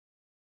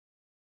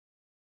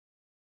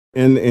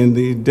In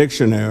the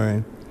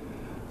dictionary,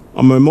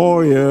 a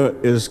memorial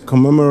is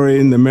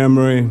commemorating the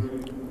memory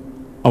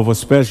of a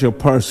special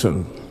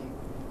person.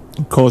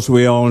 Of course,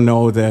 we all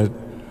know that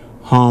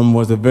Harm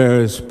was a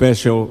very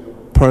special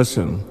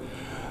person.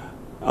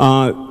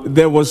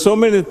 There were so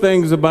many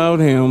things about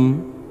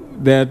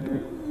him that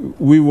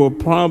we will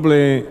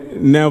probably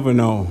never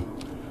know.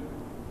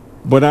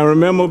 But I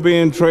remember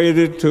being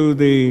traded to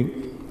the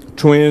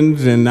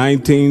Twins in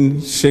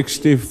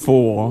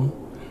 1964.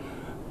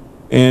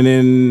 And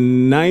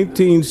in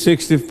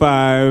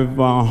 1965,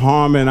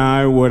 Harm and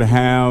I would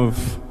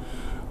have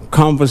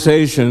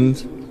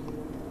conversations.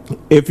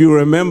 If you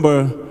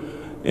remember,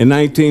 in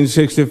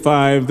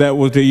 1965, that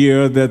was the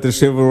year that the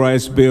Civil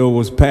Rights Bill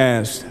was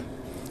passed.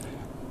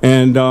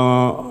 And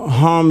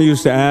Harm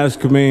used to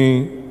ask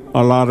me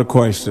a lot of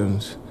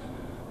questions.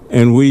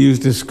 And we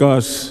used to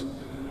discuss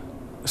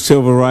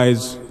civil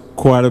rights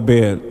quite a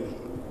bit.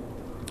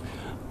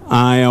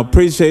 I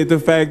appreciate the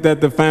fact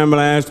that the family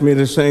asked me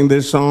to sing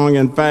this song.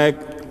 In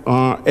fact,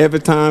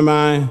 every time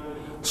I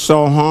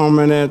saw Harm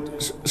in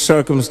that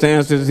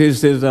circumstances, he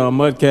says,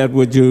 Mudcat,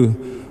 would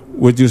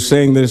you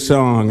sing this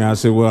song? I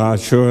said, well, I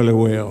surely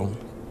will.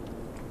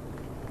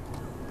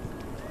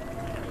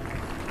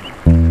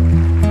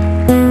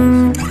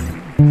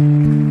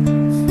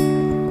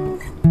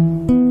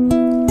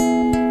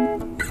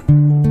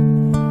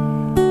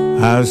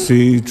 I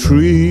see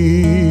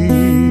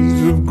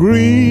trees of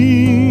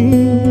green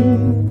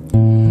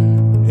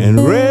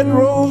and red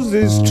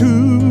roses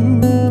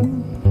too.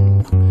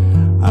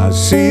 I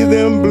see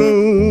them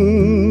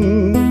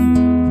bloom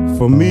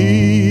for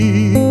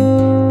me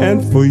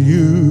and for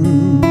you.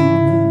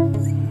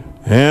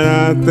 And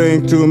I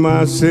think to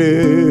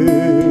myself,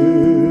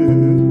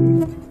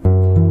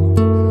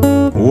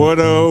 what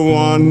a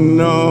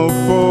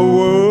wonderful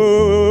world.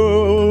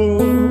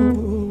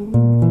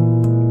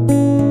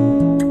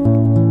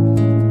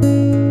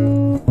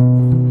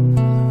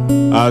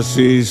 I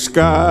see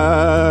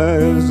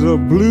skies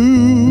of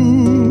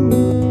blue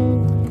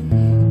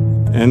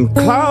and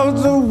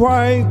clouds of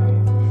white,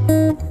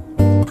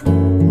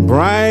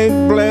 bright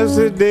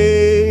blessed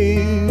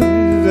days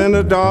and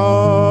a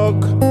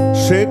dark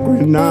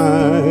sacred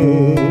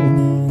night.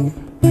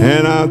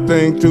 And I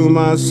think to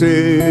myself,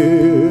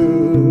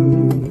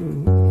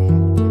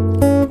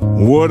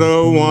 what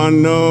a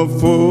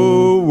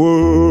wonderful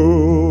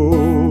world.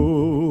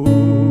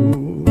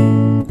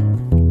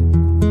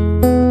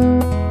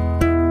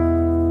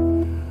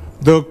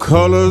 The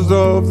colors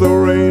of the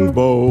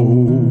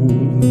rainbow,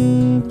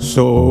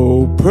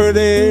 so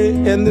pretty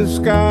in the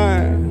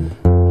sky,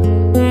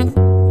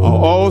 are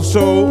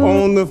also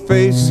on the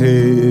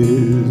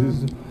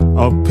faces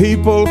of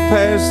people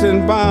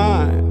passing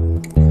by.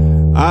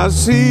 I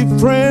see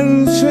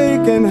friends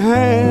shaking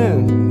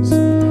hands,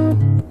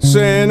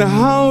 saying,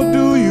 how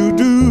do you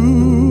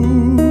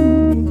do?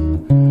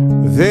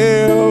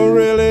 They're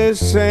really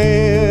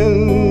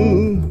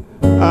saying,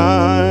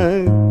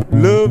 I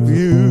love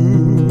you.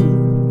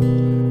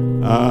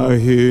 I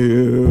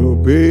hear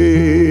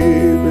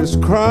babies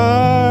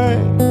cry,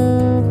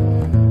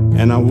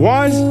 and I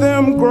watch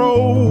them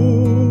grow.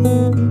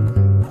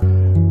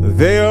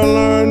 They'll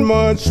learn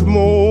much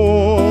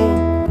more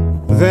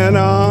than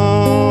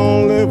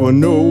I'll ever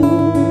know.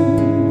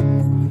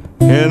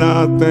 And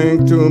I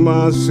think to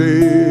myself,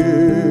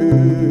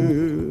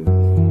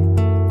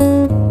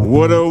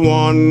 what a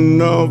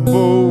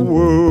wonderful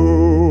world.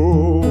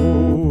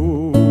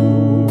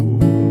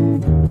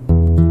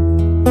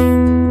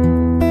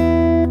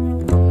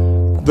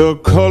 The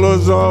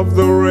colors of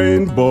the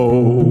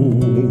rainbow,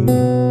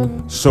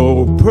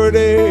 so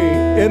pretty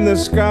in the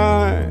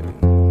sky,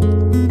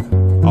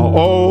 are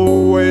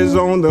always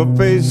on the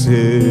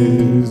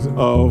faces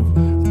of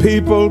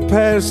people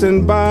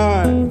passing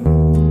by.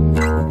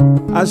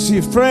 I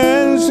see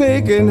friends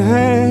shaking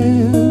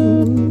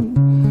hands,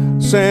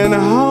 saying,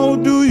 how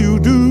do you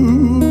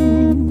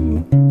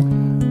do?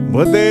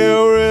 But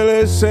they're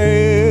really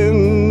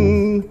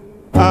saying,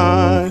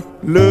 I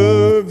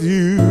love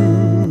you.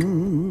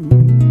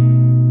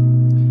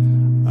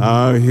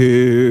 I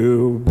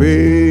hear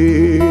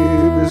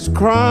babies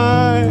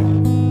cry,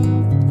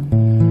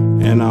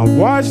 and I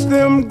watch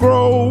them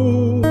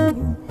grow.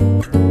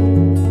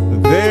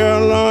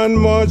 They'll learn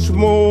much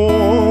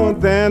more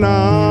than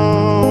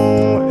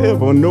I'll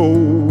ever know.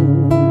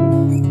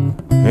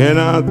 And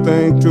I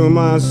think to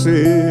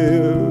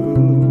myself,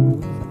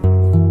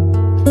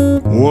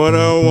 what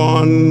a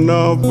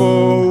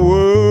wonderful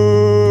world.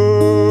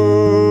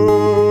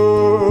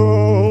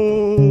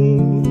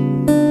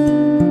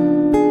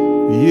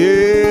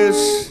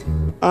 Yes,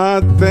 I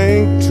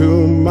think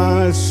to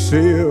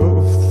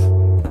myself,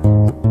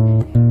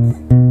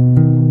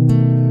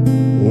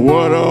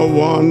 what a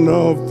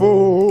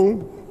wonderful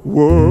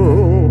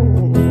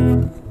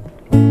world.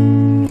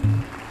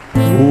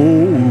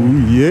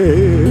 Oh,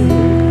 yeah.